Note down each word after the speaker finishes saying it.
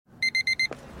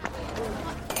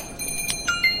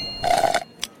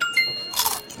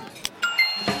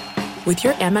With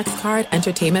your Amex card,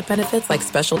 entertainment benefits like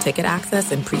special ticket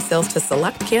access and pre-sales to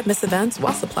select can't-miss events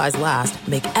while supplies last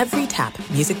make every tap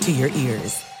music to your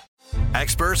ears.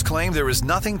 Experts claim there is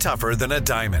nothing tougher than a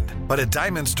diamond. But at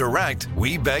Diamonds Direct,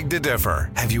 we beg to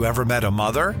differ. Have you ever met a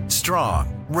mother?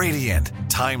 Strong, radiant,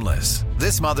 timeless.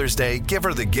 This Mother's Day, give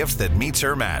her the gift that meets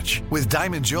her match. With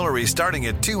diamond jewelry starting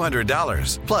at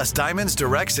 $200. Plus, Diamonds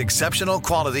Direct's exceptional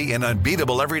quality and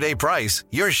unbeatable everyday price,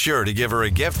 you're sure to give her a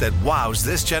gift that wows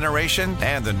this generation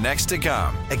and the next to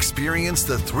come. Experience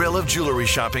the thrill of jewelry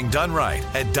shopping done right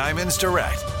at Diamonds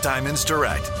Direct. Diamonds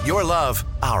Direct. Your love,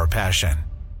 our passion.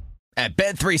 At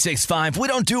Bet365, we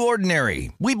don't do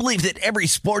ordinary. We believe that every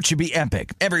sport should be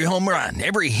epic. Every home run,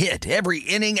 every hit, every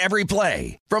inning, every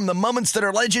play. From the moments that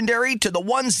are legendary to the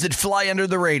ones that fly under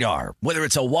the radar. Whether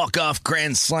it's a walk-off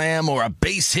grand slam or a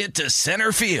base hit to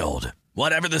center field.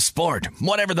 Whatever the sport,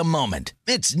 whatever the moment.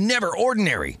 It's never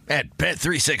ordinary at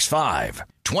Bet365.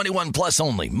 21 plus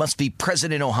only. Must be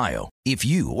present in Ohio. If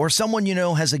you or someone you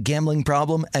know has a gambling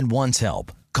problem and wants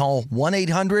help, call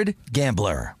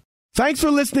 1-800-GAMBLER. Thanks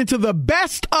for listening to the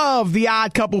best of the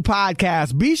Odd Couple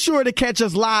podcast. Be sure to catch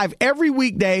us live every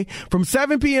weekday from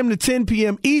 7 p.m. to 10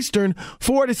 p.m. Eastern,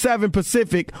 4 to 7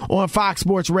 Pacific on Fox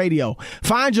Sports Radio.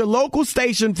 Find your local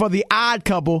station for the Odd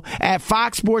Couple at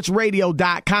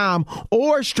foxsportsradio.com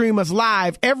or stream us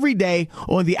live every day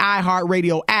on the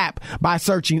iHeartRadio app by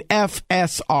searching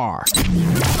FSR.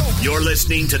 You're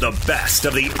listening to the best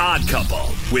of the Odd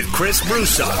Couple with Chris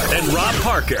Broussard and Rob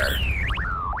Parker.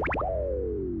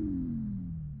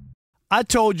 I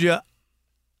told you,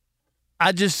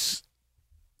 I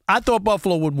thought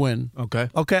Buffalo would win. Okay,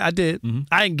 I did. Mm-hmm.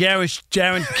 I ain't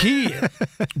guarantee it,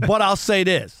 but I'll say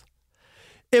this.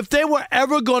 If they were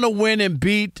ever going to win and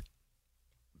beat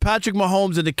Patrick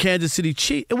Mahomes and the Kansas City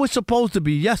Chiefs, it was supposed to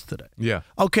be yesterday. Yeah.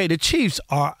 Okay, the Chiefs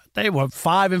they were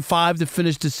 5-5 to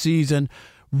finish the season,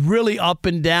 really up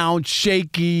and down,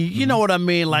 shaky. You know what I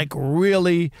mean? Like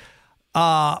really.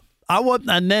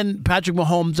 And then Patrick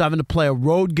Mahomes having to play a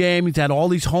road game. He's had all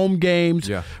these home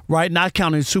games, right? Not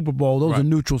counting the Super Bowl. Those are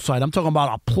neutral site. I'm talking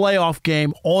about a playoff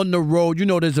game on the road. You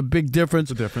know there's a big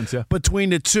difference,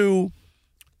 between the two.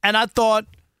 And I thought,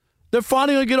 they're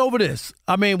finally going to get over this.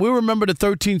 I mean, we remember the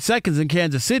 13 seconds in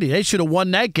Kansas City. They should have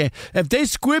won that game. If they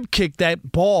squib kicked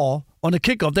that ball on the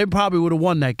kickoff, they probably would have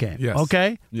won that game,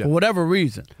 okay? Yeah. For whatever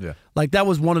reason. Yeah. Like, that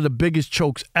was one of the biggest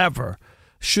chokes ever.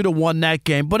 Should have won that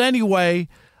game. But anyway,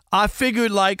 I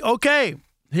figured, like, okay,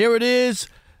 here it is.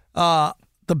 The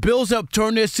Bills have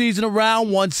turned their season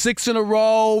around, won 6 in a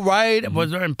row, right? It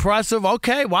was impressive.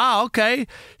 Okay, wow, okay.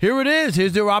 Here it is.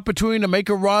 Here's their opportunity to make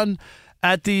a run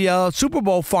at the Super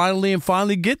Bowl finally and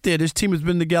finally get there. This team has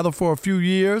been together for a few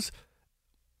years.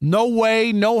 No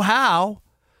way, no how.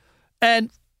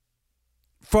 And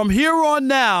from here on,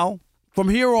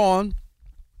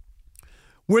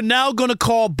 we're now going to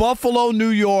call Buffalo, New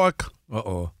York.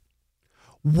 Uh-oh.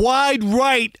 Wide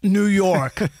Right, New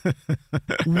York.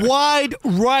 Wide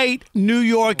Right, New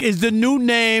York is the new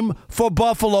name for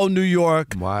Buffalo, New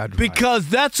York. Wide Right. Because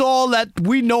that's all that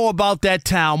we know about that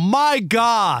town. My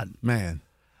God. Man.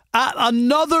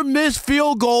 Another missed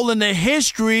field goal in the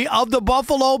history of the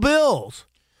Buffalo Bills.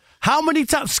 How many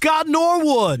times? Scott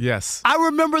Norwood. Yes. I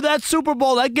remember that Super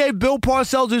Bowl. That gave Bill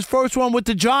Parcells his first one with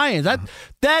the Giants.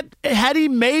 That had he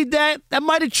made that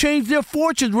might have changed their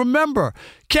fortunes. Remember,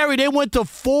 Kerry, they went to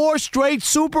 4 straight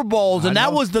Super Bowls, and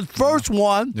that was the first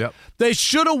one. Yep. They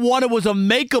should have won. It was a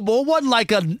makeable. It wasn't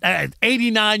like an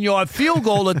 89-yard field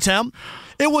goal attempt.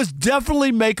 It was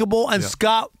definitely makeable, and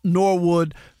Scott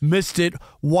Norwood missed it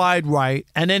wide right.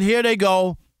 And then here they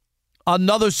go.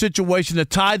 Another situation to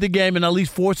tie the game and at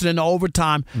least force it into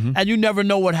overtime, and you never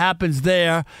know what happens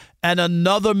there. And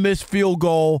another missed field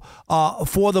goal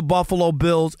for the Buffalo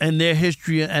Bills and their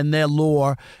history and their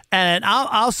lore. And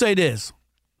I'll say this.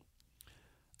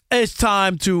 It's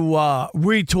time to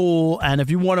retool, and if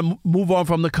you want to move on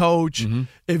from the coach,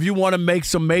 if you want to make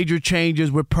some major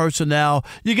changes with personnel,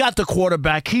 you got the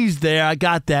quarterback. He's there. I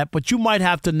got that. But you might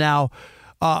have to now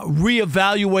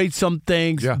reevaluate some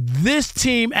things. Yeah. This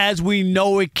team, as we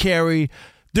know it, Kerry,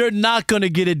 they're not going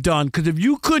to get it done. Because if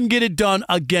you couldn't get it done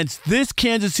against this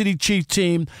Kansas City Chiefs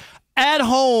team at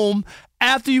home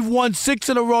after you've won 6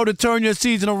 in a row to turn your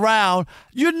season around,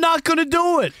 you're not going to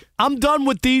do it. I'm done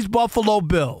with these Buffalo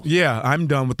Bills. Yeah, I'm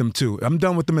done with them too. I'm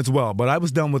done with them as well. But I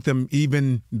was done with them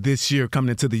even this year coming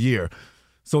into the year.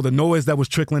 So the noise that was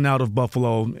trickling out of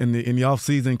Buffalo in the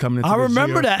offseason coming into this year. I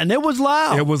remember that, and it was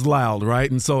loud. It was loud, right?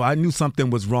 And so I knew something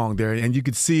was wrong there. And you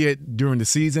could see it during the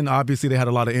season. Obviously, they had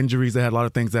a lot of injuries. They had a lot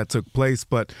of things that took place.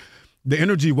 But the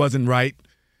energy wasn't right.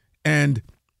 And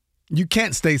you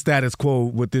can't stay status quo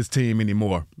with this team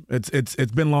anymore. It's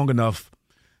been long enough.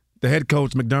 The head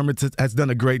coach, McDermott, has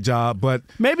done a great job, but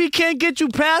maybe he can't get you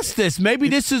past this. Maybe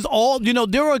this is all,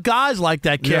 there are guys like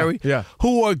that, Kerry,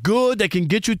 who are good, that can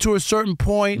get you to a certain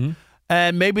point,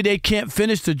 and maybe they can't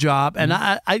finish the job. And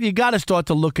you got to start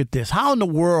to look at this. How in the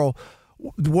world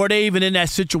were they even in that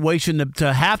situation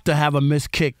to have a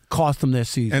missed kick cost them their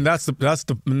season? And that's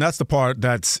the part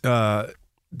that's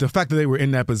the fact that they were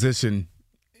in that position.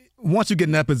 Once you get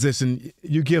in that position,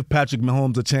 you give Patrick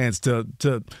Mahomes a chance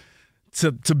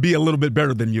to be a little bit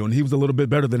better than you, and he was a little bit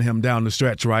better than him down the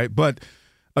stretch, right? But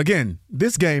again,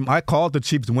 this game, I called the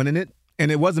Chiefs winning it,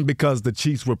 and it wasn't because the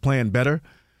Chiefs were playing better.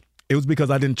 It was because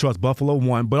I didn't trust Buffalo,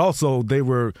 one, but also they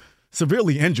were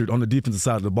severely injured on the defensive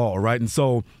side of the ball, right? And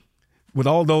so with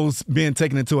all those being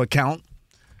taken into account,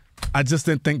 I just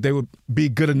didn't think they would be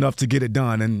good enough to get it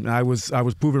done, and I was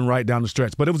proven right down the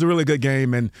stretch. But it was a really good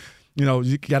game, and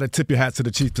you got to tip your hats to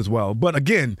the Chiefs as well. But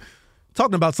again,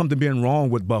 talking about something being wrong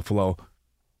with Buffalo,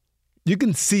 you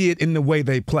can see it in the way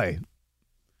they play.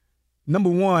 Number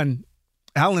one,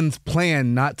 Allen's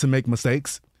playing not to make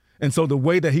mistakes. And so the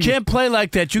way that he can't play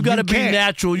like that. You got to be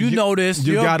natural. You know this.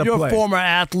 You're a former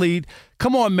athlete.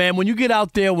 Come on, man. When you get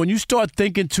out there, when you start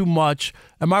thinking too much,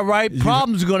 am I right?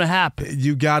 Problems are going to happen.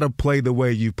 You got to play the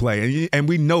way you play. And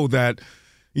we know that,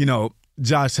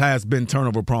 Josh has been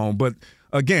turnover prone. But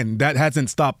again, that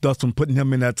hasn't stopped us from putting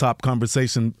him in that top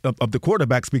conversation of the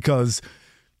quarterbacks, because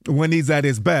when he's at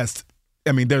his best,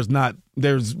 I mean,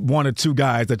 there's one or two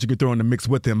guys that you could throw in the mix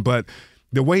with him. But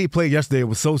the way he played yesterday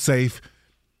was so safe.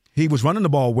 He was running the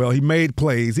ball well. He made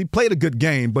plays. He played a good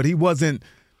game, but he wasn't.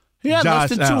 He had Josh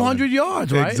less than 200 Allen.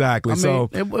 yards, right? Exactly.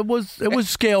 It was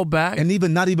scaled back.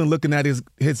 And not even looking at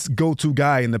his go-to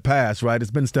guy in the past, right?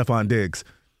 It's been Stephon Diggs.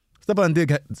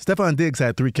 Stephon Diggs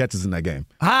had 3 catches in that game.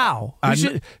 How?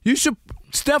 You should.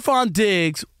 Stephon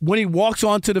Diggs, when he walks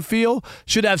onto the field,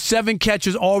 should have 7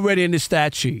 catches already in the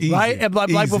stat sheet, Easy. right? Like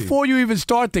Easy. before you even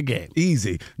start the game.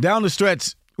 Easy. Down the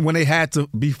stretch, when they had to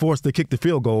be forced to kick the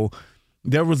field goal,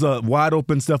 there was a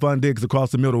wide-open Stephon Diggs across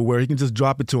the middle where he can just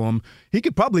drop it to him. He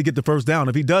could probably get the first down.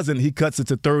 If he doesn't, he cuts it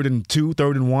to 3rd and 2,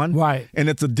 3rd and 1. Right. And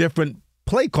it's a different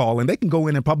play call, and they can go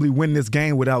in and probably win this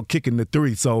game without kicking the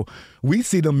 3. So we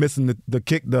see them missing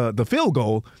the field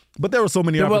goal, but there were so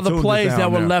many opportunities. There were the plays down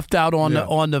that were there. left out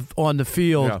on the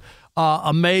field. Yeah.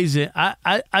 Amazing.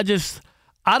 I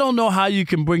don't know how you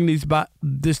can bring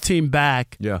this team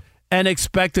back and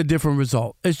expect a different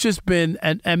result. It's just been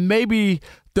and maybe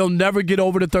they'll never get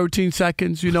over the 13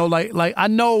 seconds. Like I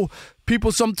know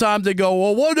people sometimes they go,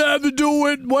 well, what did I have to do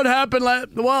with what happened?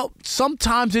 Well,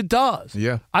 sometimes it does.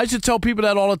 Yeah. I used to tell people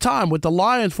that all the time with the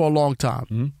Lions for a long time.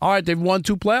 Mm-hmm. All right, they've won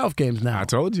 2 playoff games now. I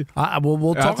told you.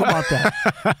 We'll talk about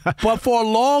that. But for a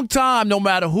long time, no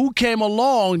matter who came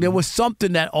along, there was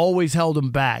something that always held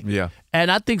them back. Yeah. And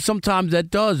I think sometimes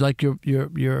that does, like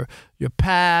your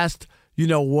past.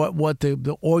 What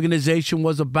the organization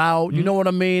was about, you know what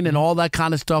I mean, and all that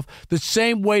kind of stuff. The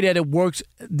same way that it works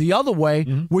the other way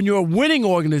when you're a winning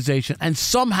organization, and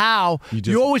somehow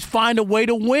you always find a way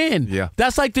to win. Yeah.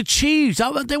 That's like the Chiefs.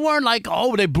 They weren't like,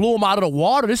 they blew them out of the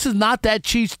water. This is not that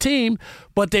Chiefs team,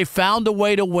 but they found a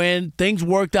way to win. Things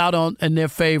worked out in their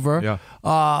favor.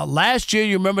 Yeah. Last year,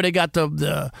 you remember they got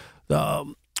the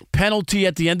penalty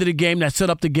at the end of the game that set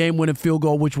up the game-winning field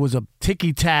goal, which was a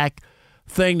ticky-tack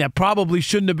thing that probably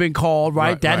shouldn't have been called,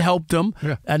 right? That helped them.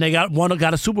 Yeah. And they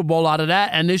got a Super Bowl out of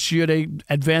that. And this year they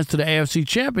advanced to the AFC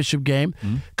Championship game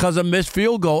because of missed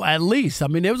field goal at least. I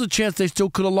mean, there was a chance they still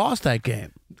could have lost that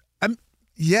game.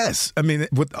 Yes. I mean,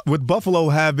 with Buffalo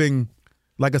having,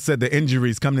 like I said, the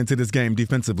injuries coming into this game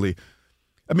defensively,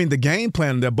 I mean, the game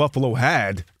plan that Buffalo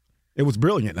had, it was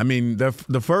brilliant. I mean, the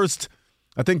first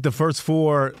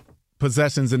 4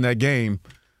 possessions in that game,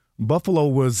 Buffalo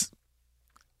was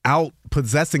out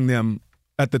possessing them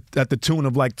at the tune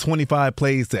of like 25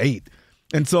 plays to 8.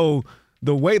 And so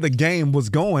the way the game was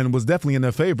going was definitely in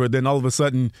their favor. Then all of a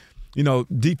sudden,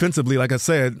 defensively, like I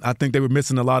said, I think they were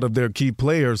missing a lot of their key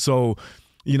players. So,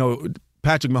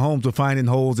 Patrick Mahomes was finding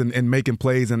holes and making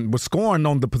plays and was scoring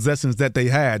on the possessions that they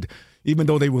had. Even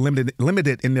though they were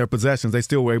limited in their possessions, they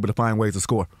still were able to find ways to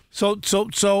score. So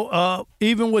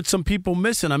even with some people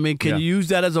missing, I mean, can you use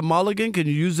that as a mulligan? Can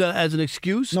you use that as an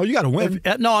excuse? No, you got to win.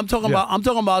 I'm talking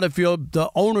about if you're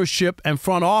the ownership and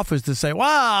front office to say,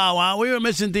 wow, we were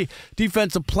missing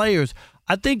defensive players.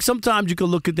 I think sometimes you can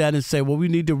look at that and say, well, we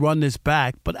need to run this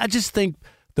back. But I just think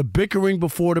the bickering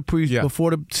before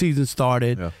the season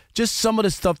started, just some of the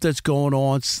stuff that's going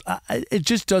on, it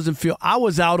just doesn't feel. I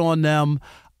was out on them.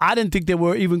 I didn't think they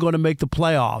were even going to make the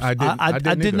playoffs.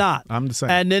 I did not. I'm the same.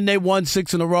 And then they won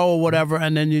 6 in a row or whatever,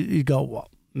 and then you go, well,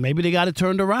 maybe they got it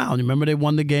turned around. Remember they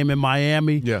won the game in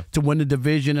Miami to win the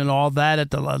division and all that at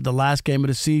the last game of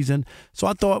the season. So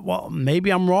I thought, well,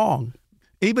 maybe I'm wrong.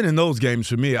 Even in those games,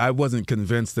 for me, I wasn't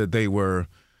convinced that they were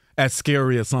as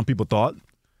scary as some people thought.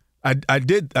 I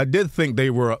did think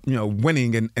they were,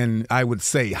 winning and I would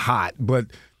say hot, but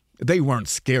they weren't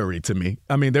scary to me.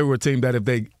 I mean, they were a team that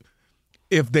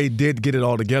if they did get it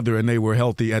all together and they were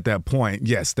healthy at that point,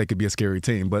 yes, they could be a scary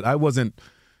team. But I wasn't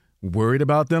worried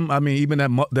about them. I mean, even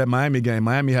that Miami game,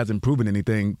 Miami hasn't proven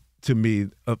anything to me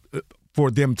for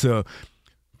them to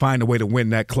find a way to win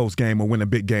that close game or win a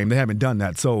big game. They haven't done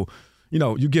that. So,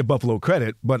 you give Buffalo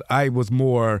credit, but I was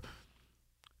more –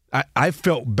 I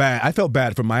felt bad. I felt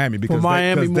bad for Miami because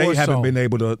they haven't been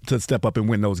able to step up and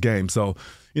win those games. So,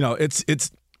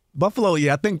 it's Buffalo.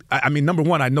 Yeah, I mean, number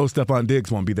one, I know Stephon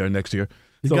Diggs won't be there next year,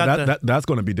 so that's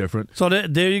going to be different. So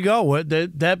there you go.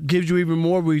 That gives you even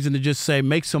more reason to just say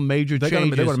make some major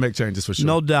changes. They're going to make changes for sure,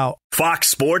 no doubt. Fox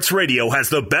Sports Radio has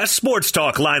the best sports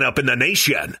talk lineup in the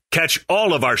nation. Catch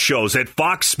all of our shows at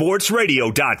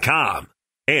foxsportsradio.com.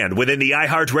 And within the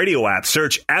iHeartRadio app,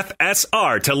 search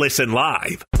FSR to listen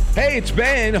live. Hey, it's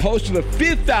Ben, host of the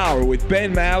Fifth Hour with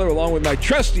Ben Maller, along with my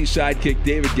trusty sidekick,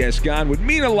 David Gascon. Would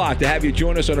mean a lot to have you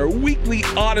join us on our weekly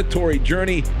auditory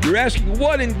journey. You're asking,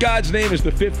 what in God's name is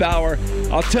the Fifth Hour?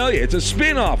 I'll tell you, it's a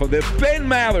spin-off of the Ben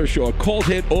Maller Show, a cult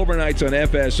hit overnights on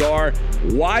FSR.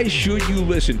 Why should you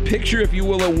listen? Picture, if you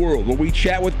will, a world where we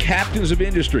chat with captains of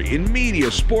industry in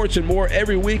media, sports, and more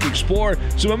every week. Explore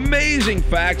some amazing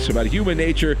facts about human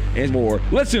nature and more.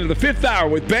 Listen to the Fifth Hour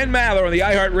with Ben Maller on the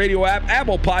iHeartRadio app,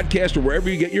 Apple Podcast, or wherever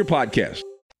you get your podcasts.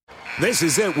 This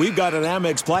is it. We've got an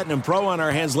Amex Platinum Pro on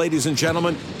our hands, ladies and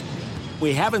gentlemen.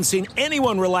 We haven't seen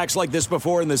anyone relax like this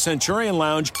before in the Centurion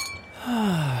Lounge.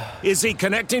 Is he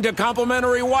connecting to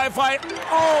complimentary Wi-Fi?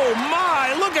 Oh,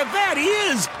 my. Look at that. He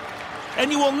is. And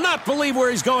you will not believe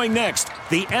where he's going next.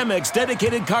 The Amex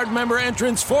dedicated card member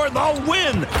entrance for the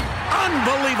win.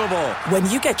 Unbelievable. When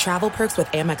you get travel perks with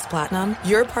Amex Platinum,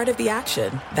 you're part of the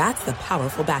action. That's the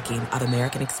powerful backing of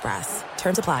American Express.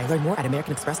 Terms apply. Learn more at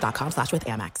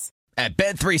americanexpress.com/withAmex. At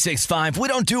Bet365, we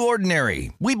don't do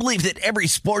ordinary. We believe that every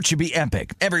sport should be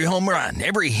epic. Every home run,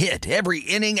 every hit, every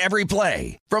inning, every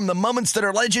play. From the moments that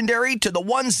are legendary to the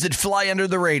ones that fly under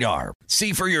the radar.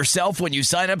 See for yourself when you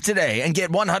sign up today and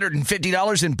get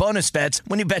 $150 in bonus bets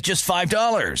when you bet just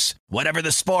 $5. Whatever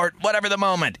the sport, whatever the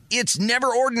moment, it's never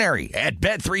ordinary at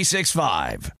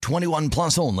Bet365. 21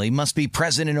 plus only. Must be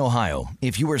present in Ohio.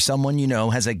 If you or someone you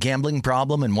know has a gambling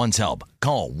problem and wants help,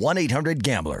 call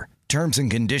 1-800-GAMBLER. Terms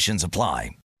and conditions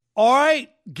apply. All right,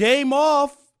 game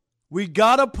off. We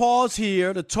got to pause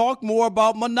here to talk more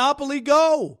about Monopoly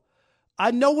Go.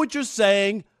 I know what you're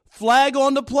saying. Flag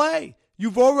on the play.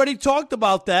 You've already talked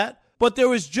about that, but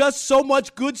there is just so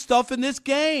much good stuff in this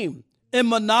game. In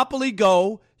Monopoly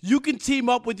Go, you can team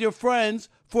up with your friends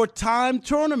for timed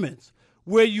tournaments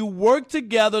where you work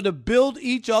together to build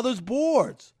each other's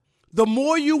boards. The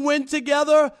more you win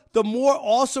together, the more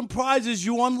awesome prizes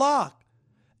you unlock.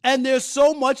 And there's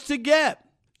so much to get.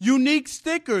 Unique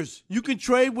stickers you can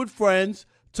trade with friends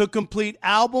to complete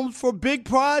albums for big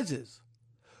prizes.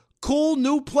 Cool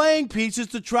new playing pieces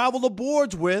to travel the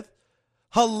boards with.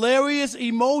 Hilarious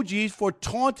emojis for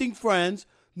taunting friends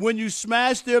when you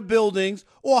smash their buildings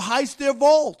or heist their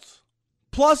vaults.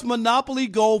 Plus, Monopoly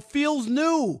Go feels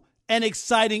new and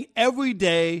exciting every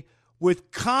day with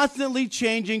constantly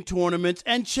changing tournaments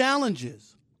and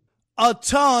challenges. A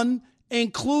ton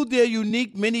include their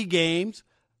unique mini games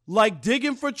like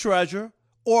digging for treasure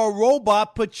or a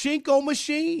robot pachinko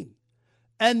machine.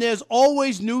 And there's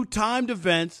always new timed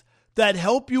events that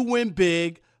help you win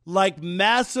big, like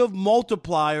massive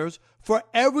multipliers for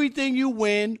everything you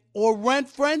win or rent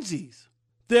frenzies.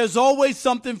 There's always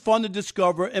something fun to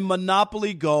discover in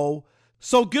Monopoly Go,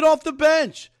 so get off the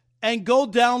bench and go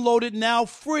download it now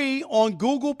free on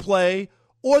Google Play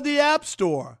or the App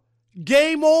Store.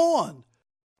 Game on!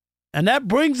 And that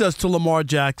brings us to Lamar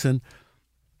Jackson,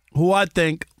 who I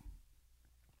think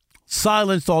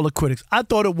silenced all the critics. I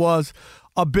thought it was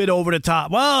a bit over the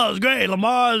top. Well, it's great.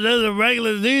 Lamar is a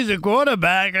regular season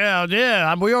quarterback.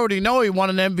 Yeah, we already know he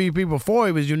won an MVP before.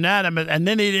 He was unanimous, and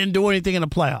then he didn't do anything in the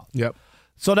playoffs. Yep.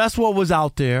 So that's what was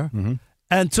out there. Mm-hmm.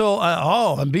 Until,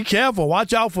 and be careful.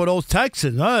 Watch out for those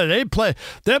Texans.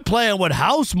 They're playing with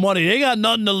house money. They got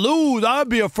nothing to lose. I'd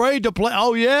be afraid to play.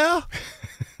 Oh, yeah?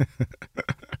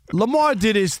 Lamar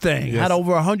did his thing. Yes. Had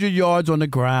over 100 yards on the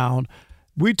ground.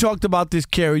 We talked about this,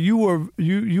 Kerry.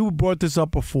 You brought this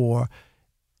up before.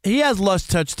 he has less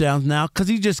touchdowns now because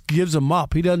he just gives them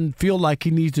up. He doesn't feel like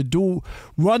he needs to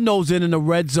run those in the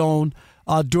red zone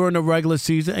during the regular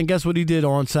season. And guess what he did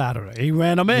on Saturday? He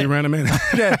ran them in.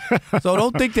 So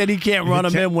don't think that he can't run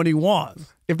them in when he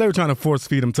wants. If they were trying to force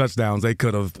feed him touchdowns, they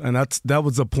could have. And that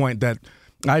was a point that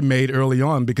I made early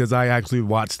on because I actually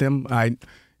watched him.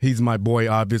 He's my boy,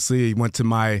 obviously. He went to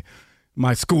my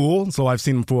school, so I've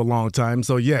seen him for a long time.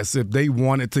 So, yes, if they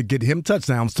wanted to get him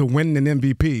touchdowns to win an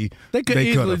MVP, they could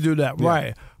easily do that, yeah.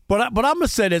 Right. But I'm going to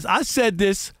say this. I said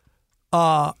this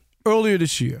earlier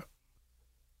this year,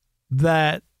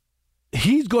 that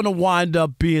he's going to wind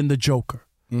up being the Joker.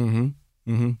 Mm-hmm.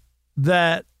 Mm-hmm.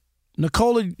 That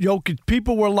Nikola Jokic,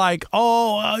 people were like,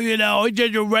 he's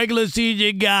just a regular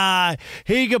season guy.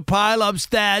 He could pile up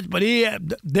stats, but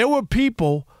there were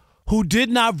people who did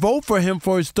not vote for him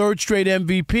for his third straight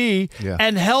MVP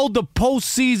and held the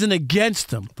postseason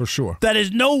against him. For sure. That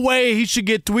is no way he should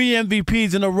get 3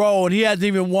 MVPs in a row, and he hasn't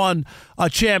even won a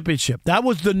championship. That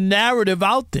was the narrative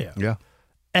out there. Yeah.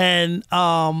 And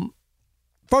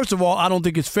first of all, I don't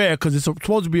think it's fair because it's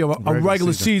supposed to be a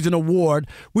regular season award.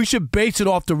 We should base it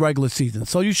off the regular season.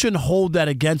 So you shouldn't hold that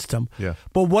against him. Yeah.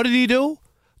 But what did he do?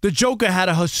 The Joker had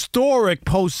a historic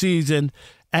postseason,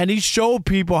 and he showed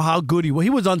people how good he was. He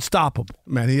was unstoppable.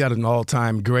 Man, he had an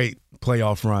all-time great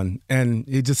playoff run, and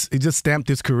he just stamped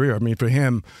his career. I mean, for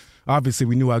him, obviously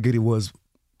we knew how good he was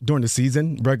during the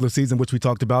season, regular season, which we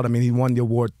talked about. I mean, he won the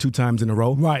award 2 times in a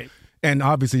row. Right. And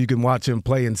obviously you can watch him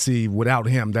play and see without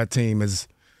him, that team is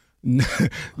 –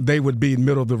 they would be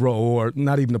middle of the row or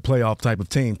not even a playoff type of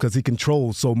team because he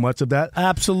controls so much of that.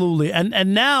 Absolutely.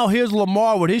 And now here's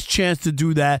Lamar with his chance to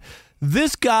do that.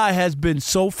 This guy has been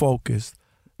so focused.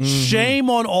 Mm-hmm. Shame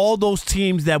on all those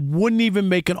teams that wouldn't even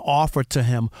make an offer to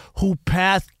him, who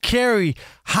passed. Kerry,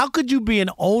 how could you be an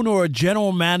owner or a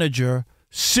general manager,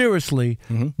 seriously,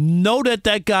 know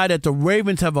that guy that the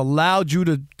Ravens have allowed you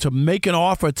to make an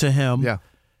offer to him,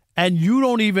 and you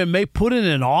don't even put in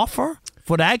an offer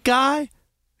for that guy?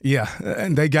 Yeah,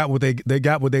 and they got what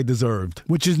they deserved,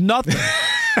 which is nothing.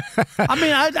 I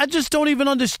mean, I just don't even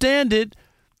understand it.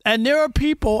 And there are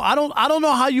people, I don't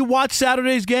know how you watch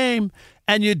Saturday's game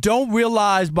and you don't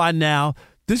realize by now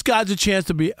this guy's a chance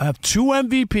to have 2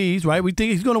 MVPs, right? We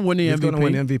think he's going to win the MVP. He's going to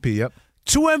win MVP, yep.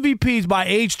 2 MVPs by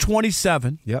age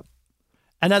 27. Yep.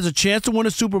 And has a chance to win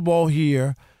a Super Bowl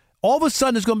here. All of a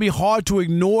sudden, it's going to be hard to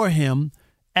ignore him.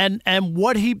 And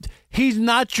what he's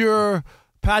not your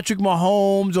Patrick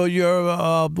Mahomes or your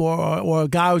or a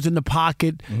guy who's in the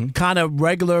pocket, kind of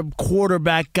regular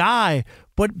quarterback guy.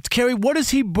 But Kerry, what does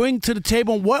he bring to the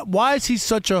table? Why is he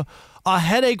such a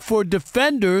headache for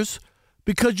defenders?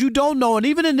 Because you don't know. And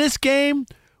even in this game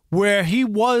where he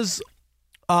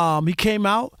came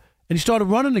out and he started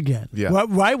running again. Yeah.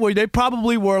 Right? Where they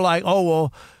probably were like,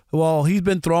 well, he's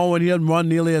been throwing. He doesn't run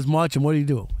nearly as much. And what did he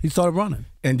do? He started running.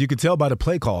 And you could tell by the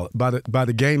play call, by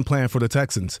the game plan for the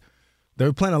Texans, they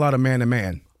were playing a lot of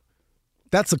man-to-man.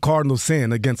 That's a cardinal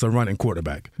sin against a running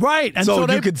quarterback. Right. And so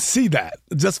you could see that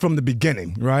just from the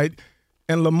beginning, right?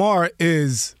 And Lamar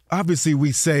is, obviously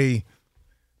we say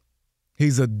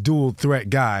he's a dual-threat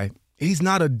guy. He's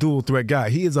not a dual-threat guy.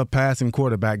 He is a passing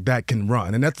quarterback that can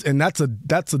run, and that's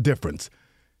a difference.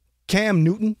 Cam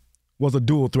Newton was a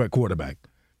dual-threat quarterback.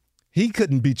 He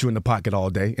couldn't beat you in the pocket all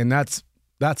day, and that's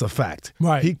a fact.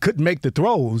 Right. He couldn't make the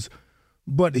throws,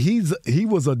 but he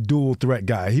was a dual threat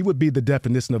guy. He would be the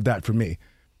definition of that for me.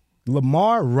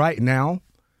 Lamar right now,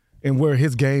 and where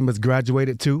his game has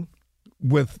graduated to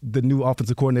with the new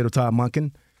offensive coordinator, Todd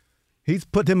Monken, he's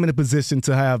put him in a position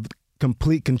to have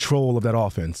complete control of that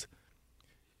offense.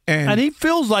 And he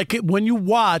feels like it when you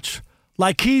watch,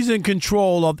 like he's in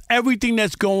control of everything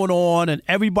that's going on and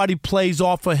everybody plays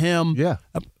off of him. Yeah.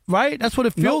 Right? That's what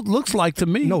it looks like to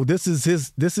me. No, this is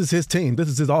his team. This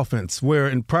is his offense, where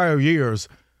in prior years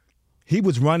he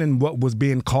was running what was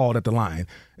being called at the line.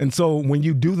 And so when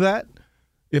you do that,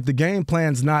 if the game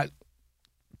plan's not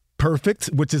perfect,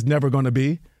 which is never going to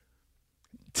be,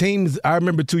 teams, I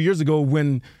remember 2 years ago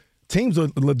when teams were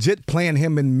legit playing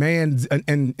him in man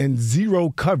and zero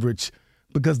coverage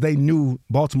because they knew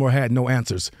Baltimore had no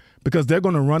answers, because they're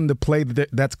going to run the play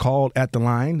that's called at the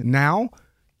line. Now,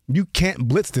 you can't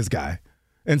blitz this guy.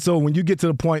 And so when you get to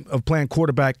the point of playing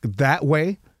quarterback that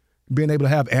way, being able to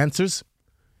have answers,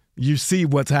 you see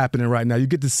what's happening right now. You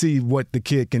get to see what the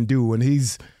kid can do. And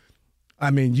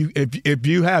if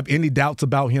you have any doubts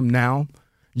about him now,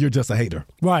 you're just a hater.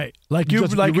 Right. You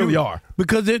really are.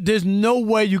 Because there's no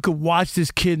way you could watch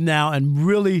this kid now and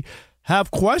really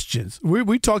have questions.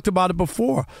 We talked about it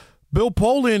before. Bill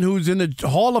Polian, who's in the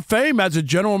Hall of Fame as a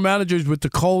general manager with the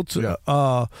Colts,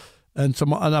 and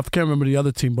I can't remember the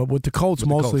other team, but with the Colts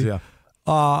mostly. The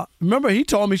Colts, remember, he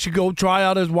told me he should go try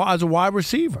out as a wide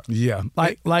receiver. Yeah.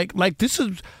 Like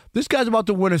this guy's about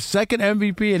to win a second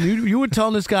MVP, and you were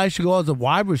telling this guy he should go as a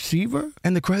wide receiver?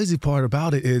 And the crazy part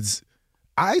about it is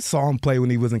I saw him play when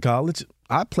he was in college.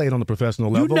 I played on the professional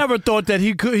level. You never thought that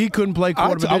he couldn't play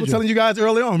quarterback. I was telling you guys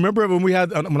early on. Remember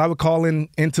when I would call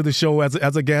into the show as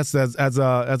a guest as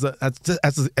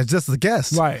just a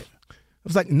guest. Right. I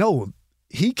was like, no,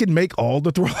 he can make all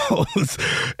the throws.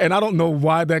 And I don't know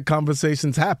why that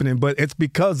conversation's happening, but it's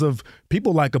because of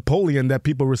people like Apollyon that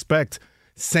people respect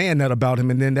saying that about him,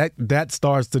 and then that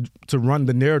starts to run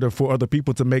the narrative for other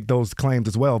people to make those claims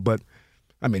as well. But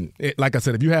I mean, like I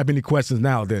said, if you have any questions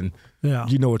now, then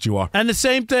you know what you are. And the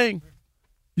same thing,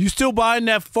 you still buying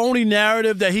that phony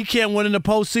narrative that he can't win in the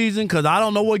postseason? Because I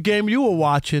don't know what game you were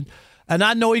watching, and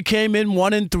I know he came in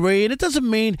 1-3, and it doesn't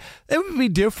mean it would be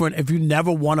different if you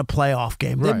never won a playoff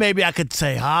game. Right. Then maybe I could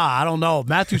say, I don't know.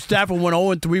 Matthew Stafford went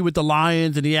 0-3 with the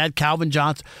Lions, and he had Calvin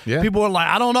Johnson. Yeah. People were like,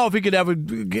 I don't know if he could ever,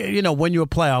 win you a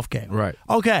playoff game. Right.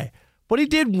 Okay. But he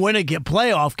did win a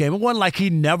playoff game. It wasn't like he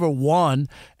never won,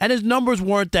 and his numbers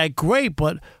weren't that great.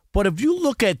 But if you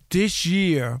look at this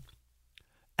year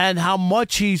and how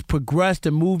much he's progressed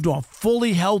and moved on,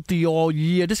 fully healthy all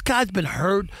year. This guy's been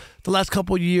hurt the last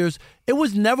couple of years. It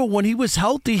was never when he was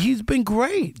healthy. He's been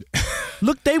great.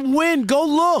 Look, they win. Go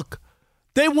look.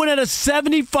 They win at a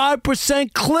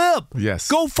 75% clip. Yes.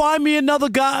 Go find me another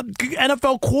guy,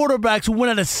 NFL quarterbacks who win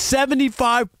at a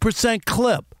 75%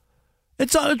 clip.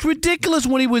 It's ridiculous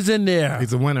when he was in there.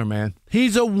 He's a winner, man.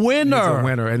 He's a winner. He's a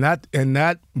winner, and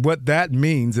that what that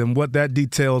means and what that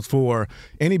details for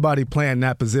anybody playing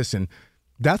that position.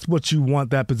 That's what you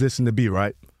want that position to be,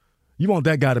 right? You want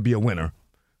that guy to be a winner.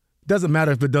 Doesn't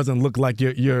matter if it doesn't look like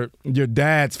your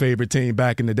dad's favorite team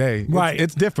back in the day. Right.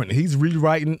 It's different. He's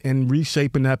rewriting and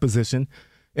reshaping that position,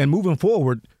 and moving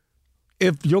forward.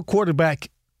 If your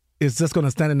quarterback is just going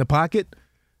to stand in the pocket,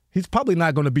 he's probably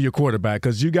not going to be your quarterback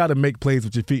because you got to make plays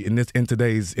with your feet in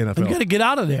today's NFL. You got to get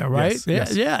out of there, right?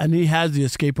 Yes. Yeah, and he has the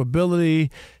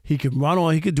escapability. He can run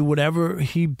on. He can do whatever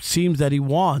he seems that he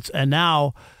wants. And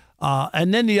now,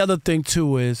 and then the other thing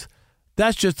too is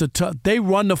that's just they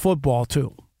run the football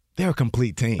too. They're a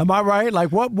complete team. Am I right?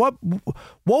 Like what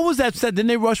was that said? Didn't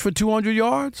they rush for 200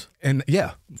 yards? And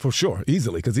yeah, for sure,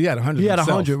 easily because he had 100. He had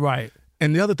himself. 100, right?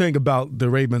 And the other thing about the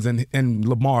Ravens and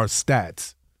Lamar's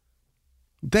stats.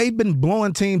 They've been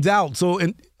blowing teams out, so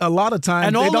a lot of times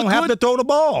they don't have to throw the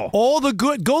ball. All the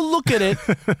good, go look at it.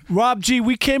 Rob G,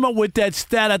 we came up with that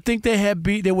stat. I think they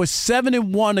were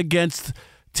 7-1 against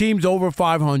teams over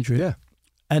 500. Yeah.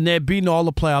 And they had beaten all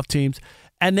the playoff teams.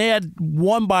 And they had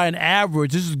won by an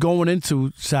average, this is going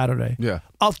into Saturday,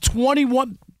 of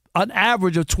 21, an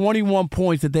average of 21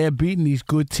 points that they had beaten these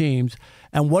good teams.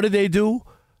 And what did they do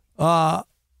to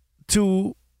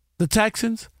the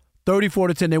Texans?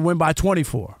 34-10, they win by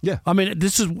 24. Yeah. I mean,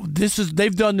 this is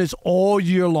they've done this all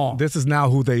year long. This is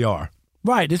now who they are.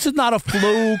 Right. This is not a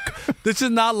fluke. This is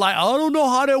not like, I don't know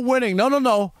how they're winning.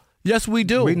 No. Yes, we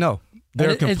do. We know. They're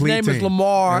a complete team. His name is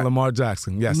Lamar. And Lamar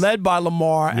Jackson, yes. Led by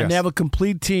Lamar, yes. and they have a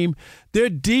complete team. Their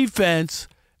defense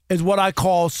is what I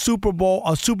call a Super Bowl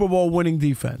winning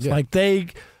defense. Yeah. Like they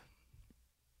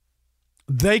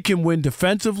can win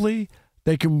defensively.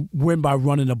 They can win by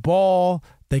running the ball.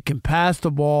 They can pass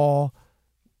the ball.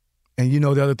 And you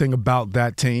know the other thing about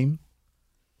that team?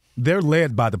 They're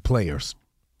led by the players.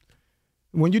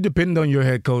 When you depend on your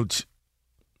head coach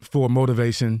for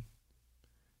motivation,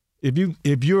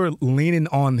 if you're leaning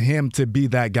on him to be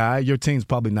that guy, your team's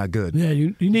probably not good. Yeah,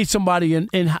 you need somebody in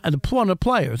the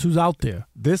players who's out there.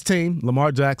 This team,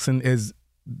 Lamar Jackson, is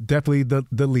definitely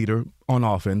the leader on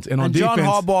offense. And on John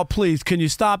defense, Harbaugh, please, can you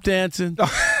stop dancing?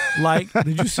 Like,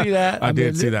 did you see that? I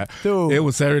did see that. Dude. It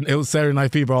was Saturday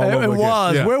Night Fever all over again. It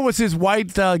was. Yeah. Where was his white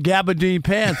gabardine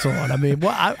pants on? I mean,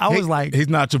 I was like, he's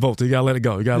not Travolta. You gotta let it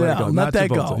go. You gotta let it go. Let not that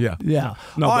Travolta. go. Yeah.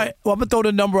 No, all right. Well, I'm gonna throw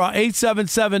the number out: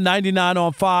 877-99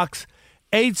 on Fox,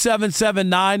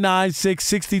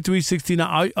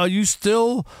 877-996-6369. Are you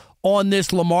still on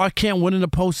this Lamar can't win in the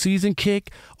postseason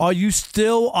kick? Are you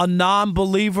still a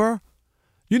non-believer?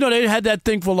 You know, they had that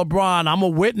thing for LeBron. I'm a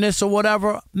witness or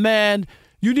whatever. Man,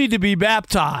 you need to be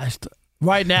baptized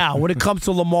right now when it comes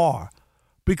to Lamar,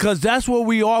 because that's where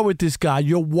we are with this guy.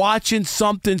 You're watching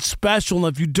something special,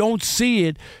 and if you don't see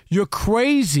it, you're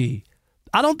crazy.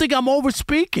 I don't think I'm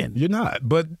over-speaking. You're not.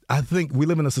 But I think we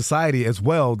live in a society as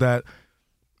well that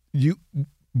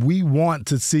we want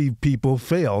to see people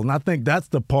fail. And I think that's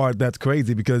the part that's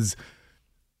crazy, because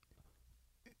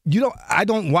I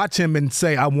don't watch him and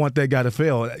say I want that guy to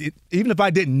fail. Even if I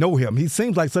didn't know him, he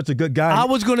seems like such a good guy. I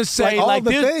was going to say,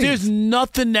 there's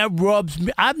nothing that rubs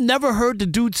me. I've never heard the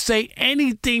dude say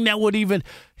anything that would even.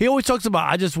 He always talks about,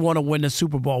 I just want to win the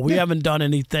Super Bowl. We haven't done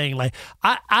anything. Like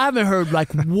I haven't heard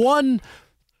like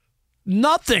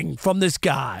nothing from this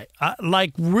guy.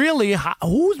 Really, how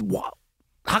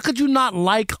could you not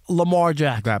like Lamar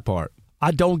Jackson? That part. I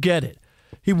don't get it.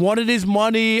 He wanted his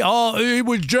money. Oh, he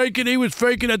was jaking. He was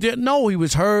faking at the end. No, he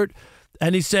was hurt.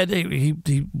 And he said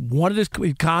he wanted his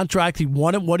contract. He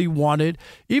wanted what he wanted.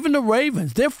 Even the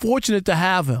Ravens, they're fortunate to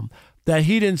have him, that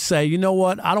he didn't say, you know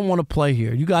what, I don't want to play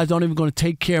here. You guys aren't even going to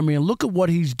take care of me. And look at what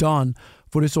he's done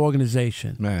for this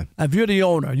organization. Man. If you're the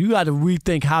owner, you got to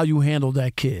rethink how you handle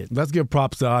that kid. Let's give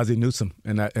props to Ozzie Newsome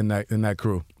and that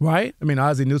crew. Right? I mean,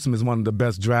 Ozzie Newsome is one of the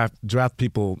best draft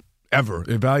people ever.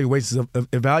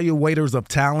 Evaluators of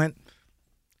talent,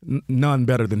 none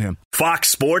better than him. Fox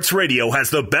Sports Radio has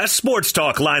the best sports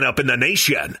talk lineup in the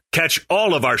nation. Catch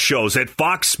all of our shows at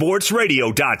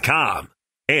foxsportsradio.com.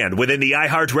 And within the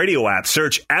iHeartRadio app,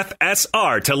 search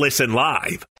FSR to listen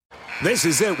live. This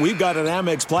is it. We've got an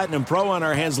Amex Platinum Pro on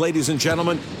our hands, ladies and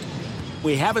gentlemen.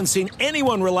 We haven't seen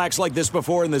anyone relax like this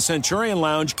before in the Centurion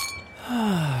Lounge.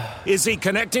 Is he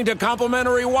connecting to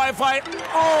complimentary Wi-Fi?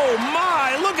 Oh,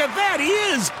 my! Look at that! He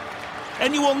is!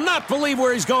 And you will not believe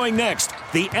where he's going next.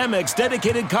 The Amex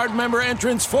dedicated card member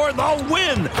entrance for the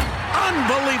win!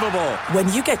 Unbelievable!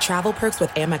 When you get travel perks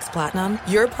with Amex Platinum,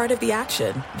 you're part of the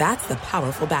action. That's the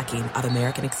powerful backing of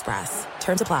American Express.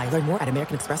 Terms apply. Learn more at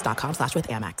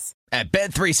americanexpress.com/withAmex. At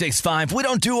Bet365, we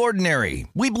don't do ordinary.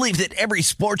 We believe that every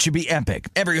sport should be epic.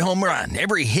 Every home run,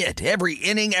 every hit, every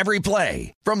inning, every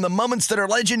play. From the moments that are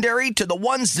legendary to the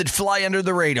ones that fly under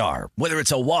the radar. Whether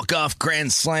it's a walk-off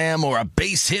grand slam or a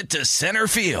base hit to center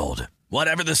field.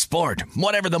 Whatever the sport,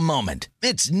 whatever the moment.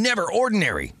 It's never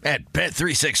ordinary at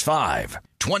Bet365.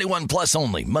 21 plus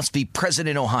only. Must be present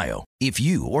in Ohio. If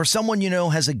you or someone you know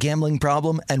has a gambling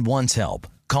problem and wants help,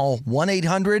 call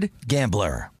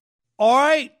 1-800-GAMBLER. All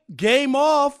right, game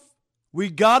off.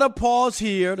 We got to pause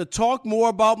here to talk more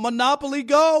about Monopoly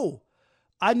Go.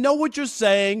 I know what you're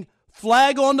saying.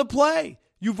 Flag on the play.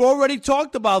 You've already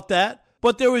talked about that,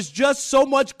 but there is just so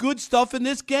much good stuff in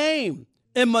this game.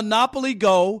 In Monopoly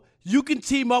Go, you can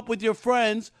team up with your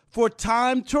friends for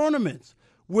timed tournaments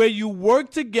where you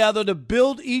work together to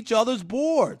build each other's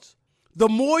boards. The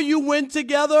more you win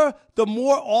together, the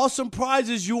more awesome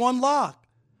prizes you unlock.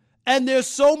 And there's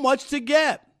so much to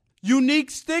get. Unique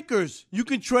stickers you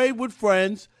can trade with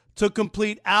friends to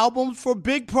complete albums for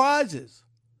big prizes.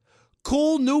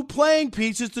 Cool new playing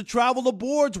pieces to travel the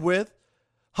boards with.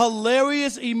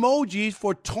 Hilarious emojis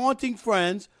for taunting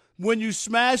friends when you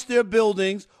smash their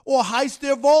buildings or heist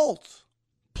their vaults.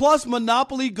 Plus,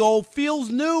 Monopoly Go feels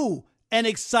new and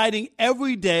exciting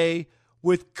every day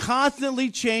with constantly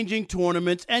changing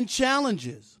tournaments and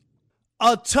challenges.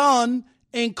 A ton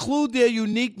include their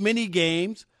unique mini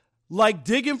games like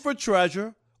digging for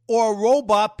treasure or a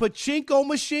robot pachinko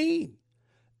machine.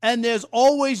 And there's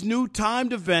always new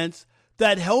timed events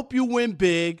that help you win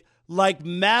big, like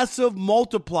massive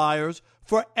multipliers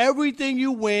for everything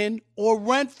you win or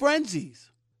rent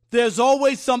frenzies. There's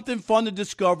always something fun to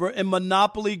discover in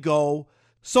Monopoly Go,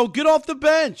 so get off the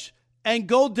bench and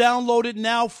go download it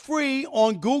now free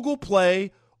on Google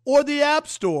Play or the App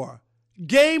Store.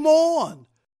 Game on!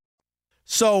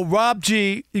 So, Rob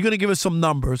G., you're going to give us some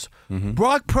numbers. Mm-hmm.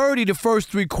 Brock Purdy, the first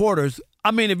three quarters,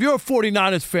 I mean, if you're a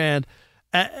 49ers fan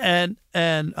and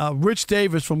Rich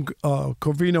Davis from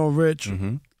Corvino Rich,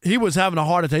 mm-hmm. he was having a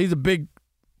heart attack. He's a big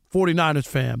 49ers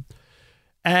fan.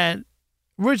 And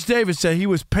Rich Davis said he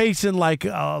was pacing like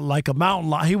a mountain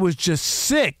lion. He was just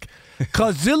sick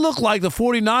because it looked like the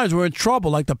 49ers were in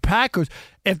trouble, like the Packers.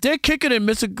 If they're kicking and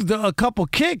missing a couple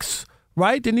kicks,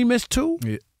 right? Didn't he miss two?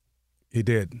 Yeah. He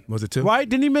did. Was it two? Right?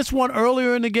 Didn't he miss one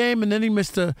earlier in the game and then he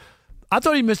missed I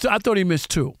thought he missed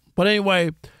two. But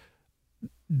anyway,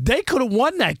 they could have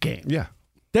won that game. Yeah.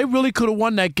 They really could have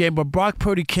won that game, but Brock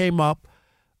Purdy came up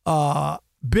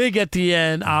big at the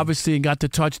end, obviously, and got the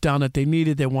touchdown that they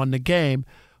needed. They won the game.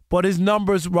 But his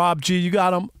numbers, Rob G., you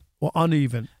got them, were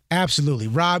uneven. Absolutely.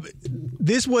 Rob,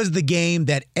 this was the game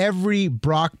that every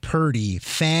Brock Purdy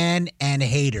fan and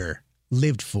hater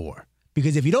lived for.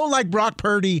 Because if you don't like Brock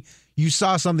Purdy, you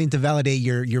saw something to validate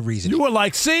your reasoning. You were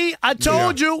like, see, I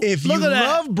told you. If you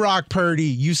love Brock Purdy,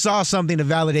 you saw something to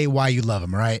validate why you love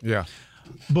him, right? Yeah.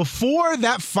 Before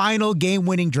that final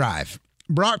game-winning drive,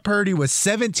 Brock Purdy was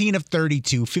 17 of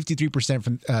 32, 53%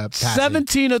 from passing.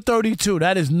 17 of 32.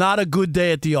 That is not a good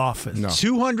day at the office. No.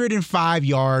 205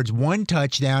 yards, 1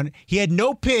 touchdown. He had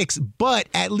no picks, but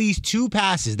at least 2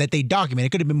 passes that they documented.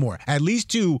 It could have been more. At least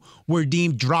 2 were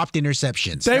deemed dropped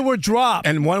interceptions. They were dropped.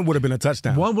 And one would have been a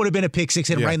touchdown. One would have been a pick six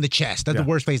hit him right in the chest. That's the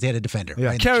worst place they had a defender. Yeah.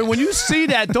 Right in the Kerry, chest. when you see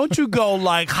that, don't you go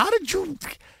like, how did you?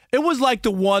 It was like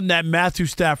the one that Matthew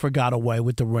Stafford got away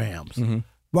with the Rams. Mm-hmm.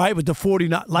 Right, with the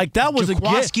 49. Like, that was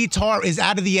Jaquiski Tartt is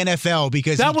out of the NFL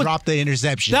because he dropped the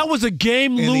interception. That was a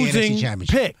game-losing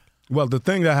pick. Well, the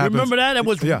thing that happens... Remember that?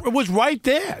 It was right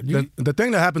there. The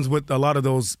thing that happens with a lot of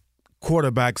those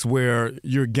quarterbacks where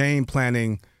you're game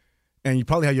planning and you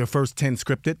probably have your first 10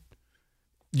 scripted,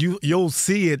 you'll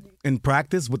see it in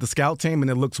practice with the scout team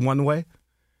and it looks one way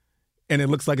and it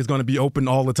looks like it's going to be open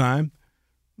all the time.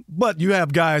 But you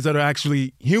have guys that are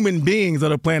actually human beings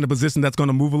that are playing a position that's going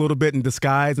to move a little bit in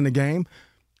disguise in the game.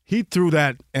 He threw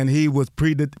that, and he was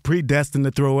predestined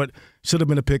to throw it. Should have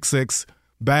been a pick six,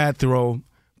 bad throw.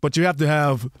 But you have to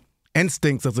have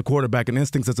instincts as a quarterback and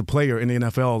instincts as a player in the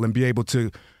NFL and be able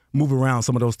to move around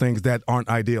some of those things that aren't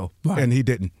ideal. Right. And he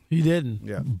didn't. He didn't.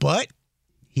 Yeah. But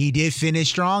he did finish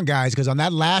strong, guys, because on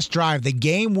that last drive, the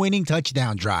game-winning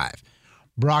touchdown drive,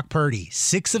 Brock Purdy,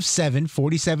 6 of 7,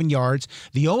 47 yards.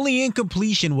 The only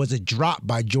incompletion was a drop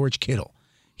by George Kittle.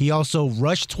 He also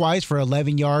rushed twice for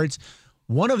 11 yards,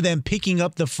 one of them picking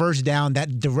up the first down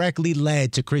that directly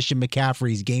led to Christian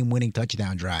McCaffrey's game-winning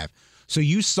touchdown drive. So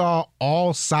you saw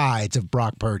all sides of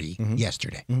Brock Purdy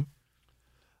yesterday. Mm-hmm.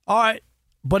 All right,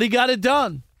 but he got it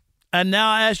done. And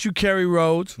now I ask you, Kerry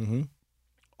Rhodes,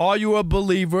 are you a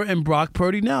believer in Brock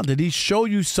Purdy now? Did he show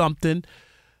you something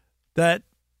that,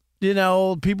 you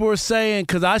know, people are saying,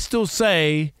 because I still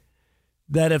say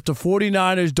that if the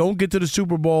 49ers don't get to the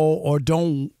Super Bowl or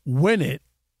don't win it,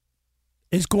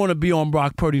 it's going to be on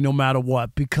Brock Purdy no matter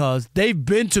what, because they've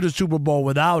been to the Super Bowl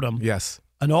without him. Yes.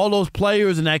 And all those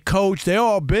players and that coach, they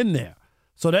all been there.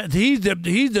 So that he's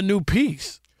the new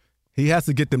piece. He has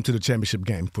to get them to the championship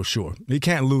game for sure. He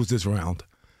can't lose this round.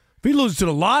 If he loses to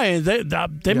the Lions,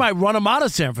 they might run him out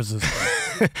of San Francisco.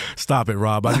 Stop it,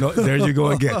 Rob. I know there you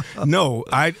go again. No,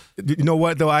 you know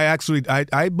what though?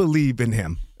 I believe in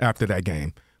him after that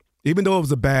game. Even though it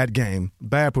was a bad game,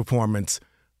 bad performance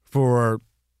for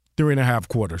 3.5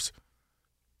 quarters.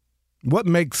 What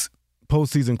makes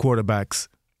postseason quarterbacks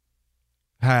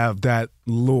have that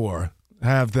lure,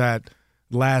 have that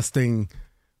lasting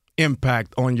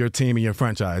impact on your team and your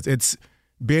franchise? It's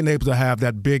being able to have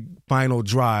that big final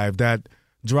drive that,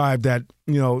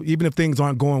 you know, even if things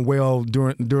aren't going well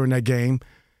during that game,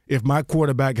 if my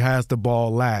quarterback has the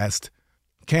ball last,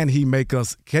 can he make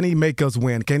us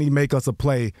win? Can he make us a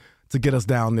play to get us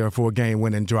down there for a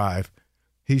game-winning drive?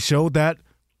 He showed that.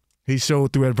 He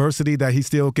showed through adversity that he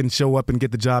still can show up and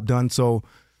get the job done. So,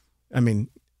 I mean,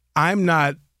 I'm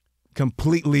not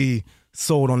completely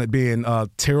sold on it being a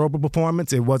terrible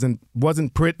performance. It wasn't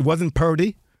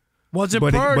Purdy. Wasn't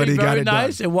Purdy very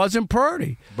nice? Done. It wasn't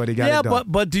Purdy. But he got it done.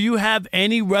 But do you have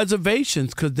any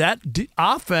reservations? Because that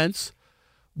offense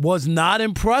was not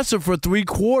impressive for 3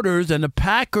 quarters, and the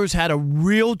Packers had a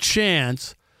real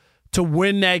chance to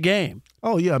win that game.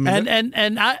 Oh yeah, I mean,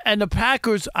 and the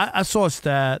Packers, I saw a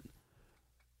stat.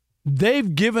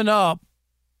 They've given up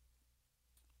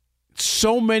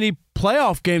so many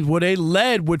playoff games where they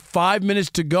led with 5 minutes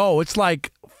to go. It's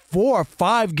like 4 or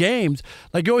 5 games.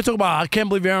 Like you always talk about, I can't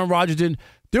believe Aaron Rodgers didn't.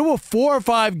 There were 4 or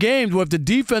 5 games where if the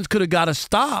defense could have got a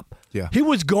stop, he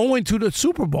was going to the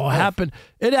Super Bowl. It happened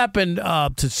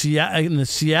to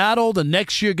Seattle the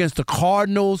next year against the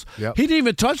Cardinals. Yep. He didn't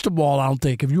even touch the ball, I don't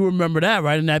think, if you remember that,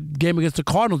 right? In that game against the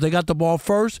Cardinals, they got the ball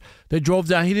first. They drove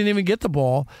down. He didn't even get the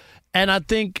ball. And I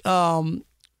think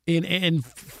in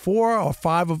 4 or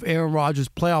 5 of Aaron Rodgers'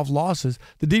 playoff losses,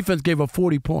 the defense gave up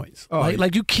 40 points.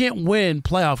 Like you can't win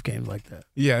playoff games like that.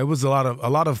 Yeah, it was a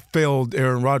lot of failed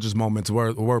Aaron Rodgers moments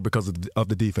were because of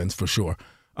the defense for sure.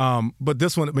 But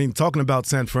this one, I mean, talking about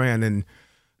San Fran and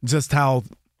just how,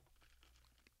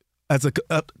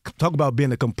 talk about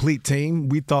being a complete team,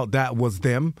 we thought that was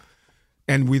them,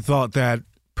 and we thought that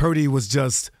Purdy was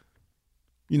just,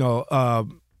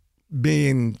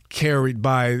 being carried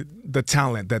by the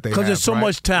talent that they have. Because there's so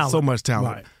much talent. So much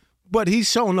talent. Right. But he's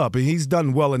shown up, and he's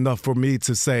done well enough for me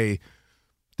to say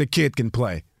the kid can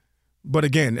play. But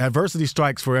again, adversity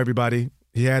strikes for everybody.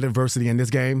 He had adversity in this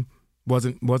game.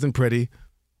 Wasn't pretty.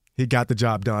 He got the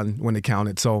job done when it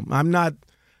counted. So I'm not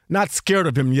scared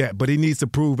of him yet, but he needs to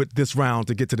prove it this round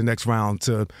to get to the next round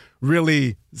to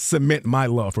really cement my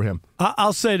love for him.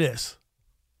 I'll say this.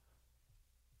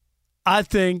 I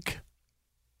think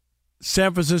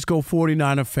San Francisco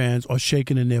 49er fans are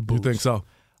shaking in their boots. You think so?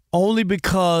 Only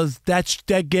because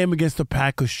that game against the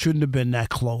Packers shouldn't have been that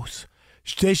close.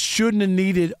 They shouldn't have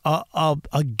needed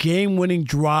a game-winning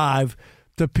drive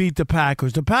to beat the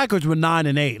Packers. The Packers were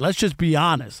 9-8. Let's just be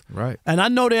honest. Right. And I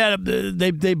know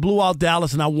they blew out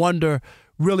Dallas, and I wonder,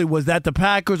 really, was that the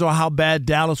Packers or how bad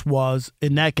Dallas was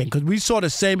in that game? Because we saw the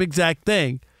same exact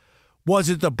thing. Was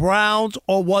it the Browns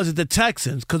or was it the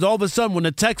Texans? Because all of a sudden, when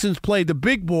the Texans played the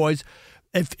big boys,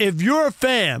 if you're a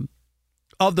fan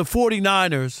of the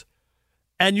 49ers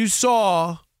and you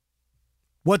saw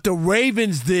what the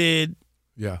Ravens did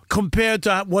compared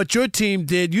to what your team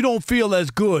did, you don't feel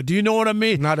as good. Do you know what I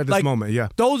mean? Not at this moment, yeah.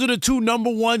 Those are the two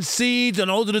number one seeds, and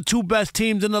those are the two best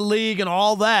teams in the league and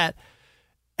all that.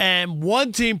 And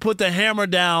one team put the hammer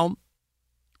down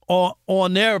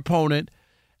on their opponent,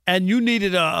 and you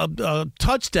needed a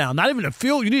touchdown, not even a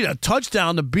field. You needed a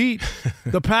touchdown to beat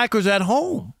the Packers at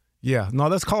home. Yeah, no,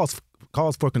 that's cause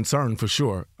for concern for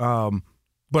sure.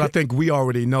 But I think we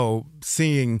already know,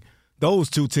 seeing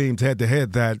those two teams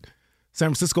head-to-head, that San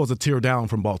Francisco's a tier down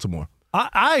from Baltimore.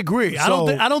 I agree. So,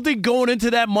 I don't think going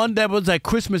into that Monday was like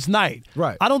Christmas night.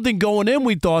 Right. I don't think going in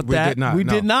we thought we that. Did not, we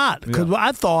no. did not. Because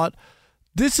I thought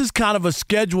this is kind of a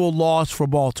scheduled loss for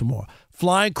Baltimore.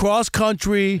 Flying cross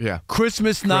country,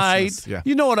 Christmas night. Yeah.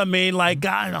 You know what I mean? Like,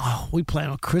 we plan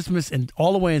on Christmas and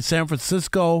all the way in San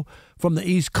Francisco from the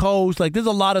East Coast. Like, there's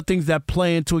a lot of things that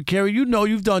play into it. Kerry, you know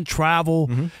you've done travel,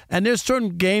 and there's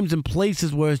certain games and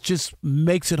places where it just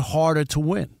makes it harder to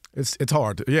win. It's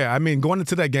hard. Yeah, I mean, going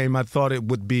into that game, I still thought it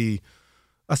would be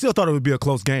a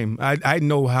close game. I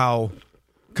know how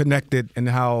connected and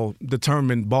how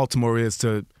determined Baltimore is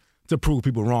to prove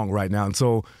people wrong right now. And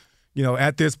so, you know,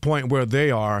 at this point where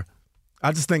they are,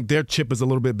 I just think their chip is a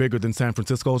little bit bigger than San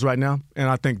Francisco's right now. And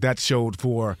I think that showed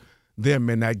for them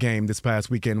in that game this past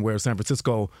weekend, where San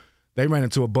Francisco, they ran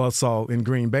into a buzzsaw in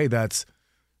Green Bay that's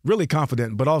really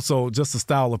confident, but also just the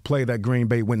style of play that Green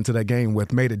Bay went into that game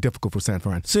with made it difficult for San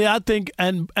Fran. See, I think,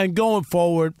 and going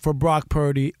forward for Brock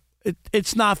Purdy,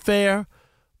 it's not fair,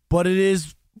 but it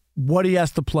is what he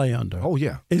has to play under. Oh,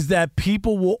 yeah. Is that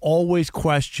people will always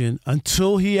question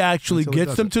until he actually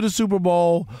gets them to the Super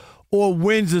Bowl or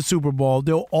wins the Super Bowl.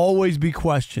 There'll always be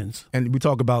questions. And we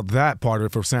talk about that part of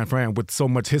it for San Fran with so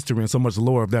much history and so much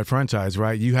lore of that franchise,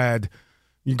 right? You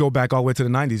go back all the way to the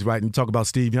 90s, right? And you talk about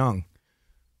Steve Young.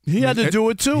 He had to do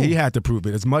it, too. He had to prove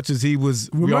it. As much as we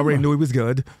already knew he was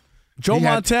good. Joe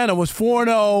Montana was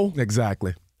 4-0.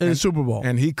 Exactly. In the Super Bowl.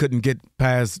 And he couldn't get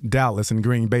past Dallas and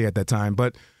Green Bay at that time.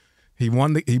 But he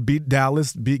beat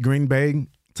Dallas, beat Green Bay,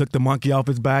 took the monkey off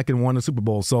his back, and won the Super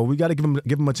Bowl. So we got to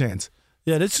give him a chance.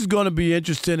 Yeah, this is going to be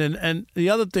interesting. And the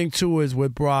other thing, too, is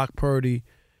with Brock Purdy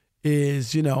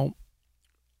is, you know,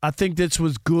 I think this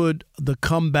was good, the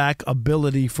comeback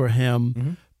ability for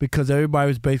him, because everybody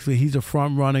was basically, he's a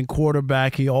front-running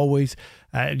quarterback. He always,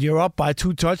 you're up by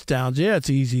 2 touchdowns. Yeah, it's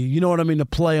easy. You know what I mean, to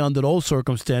play under those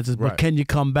circumstances. But can you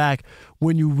come back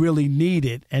when you really need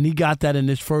it? And he got that in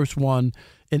his first one,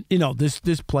 in, you know, this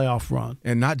playoff run.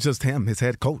 And not just him, his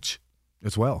head coach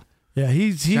as well. Yeah,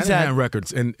 he's had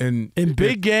records in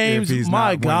big games.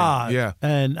 My God. Yeah.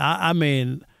 And I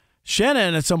mean,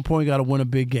 Shanahan at some point got to win a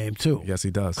big game too. Yes,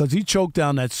 he does. Because he choked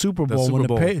down that Super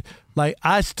Bowl. Like,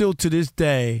 I still to this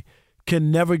day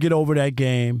can never get over that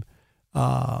game.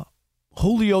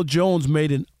 Julio Jones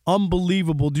made an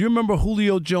unbelievable. Do you remember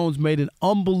Julio Jones made an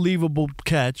unbelievable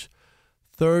catch?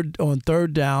 Third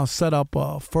down, set up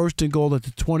a 1st and goal at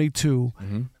the 22,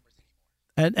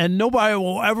 and nobody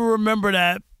will ever remember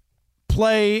that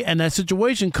play and that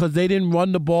situation because they didn't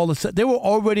run the ball. They were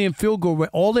already in field goal range.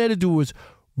 All they had to do was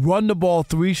run the ball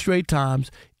 3 straight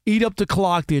times, eat up the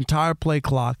clock, the entire play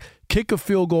clock, kick a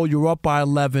field goal, you're up by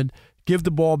 11, give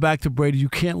the ball back to Brady. You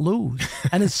can't lose.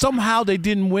 And somehow they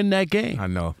didn't win that game. I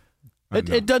know.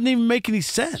 It doesn't even make any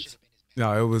sense.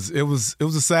 No, it was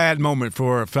a sad moment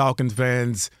for Falcons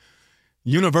fans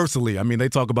universally. I mean, they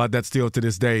talk about that still to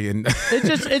this day, and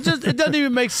it doesn't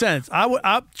even make sense.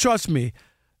 I trust me.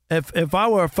 If I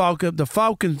were the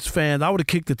Falcons fan, I would have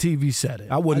kicked the TV set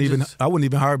in. I wouldn't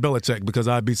even hire Belichick because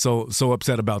I'd be so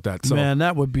upset about that. So. Man,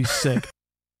 that would be sick.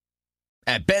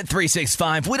 At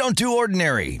Bet365, we don't do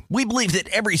ordinary. We believe that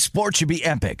every sport should be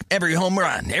epic. Every home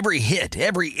run, every hit,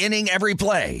 every inning, every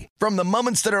play. From the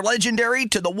moments that are legendary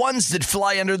to the ones that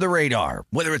fly under the radar.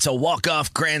 Whether it's a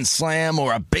walk-off grand slam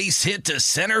or a base hit to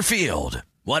center field.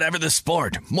 Whatever the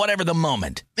sport, whatever the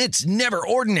moment. It's never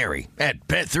ordinary at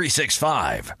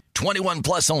Bet365. 21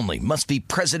 plus only. Must be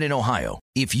present in Ohio.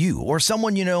 If you or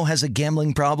someone you know has a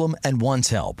gambling problem and wants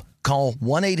help, call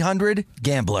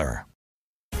 1-800-GAMBLER.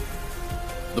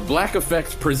 The Black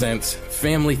Effect presents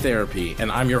Family Therapy,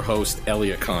 and I'm your host,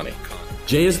 Elliot Connie.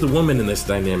 Jay is the woman in this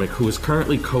dynamic who is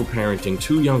currently co-parenting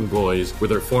 2 young boys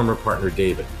with her former partner,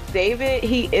 David. David,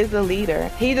 he is a leader.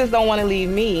 He just don't want to leave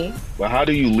me. But how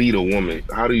do you lead a woman?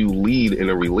 How do you lead in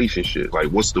a relationship? Like,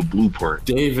 what's the blueprint?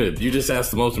 David, you just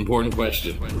asked the most important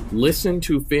question. Listen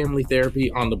to Family Therapy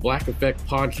on the Black Effect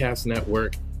Podcast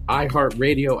Network,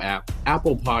 iHeartRadio app,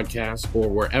 Apple Podcasts, or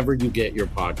wherever you get your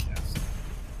podcasts.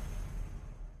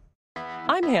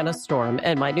 I'm Hannah Storm,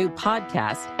 and my new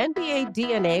podcast, NBA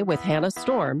DNA with Hannah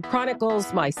Storm,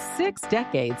 chronicles my 6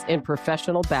 decades in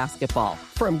professional basketball.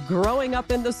 From growing up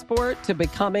in the sport to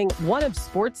becoming one of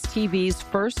sports TV's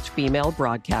first female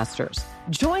broadcasters.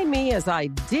 Join me as I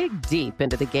dig deep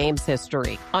into the game's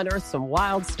history, unearth some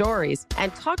wild stories,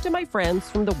 and talk to my friends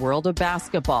from the world of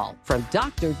basketball, from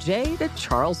Dr. J to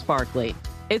Charles Barkley.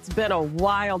 It's been a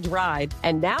wild ride,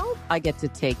 and now I get to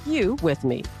take you with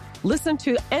me. Listen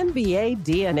to NBA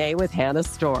DNA with Hannah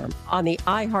Storm on the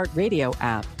iHeartRadio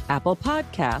app, Apple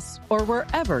Podcasts, or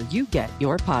wherever you get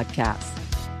your podcasts.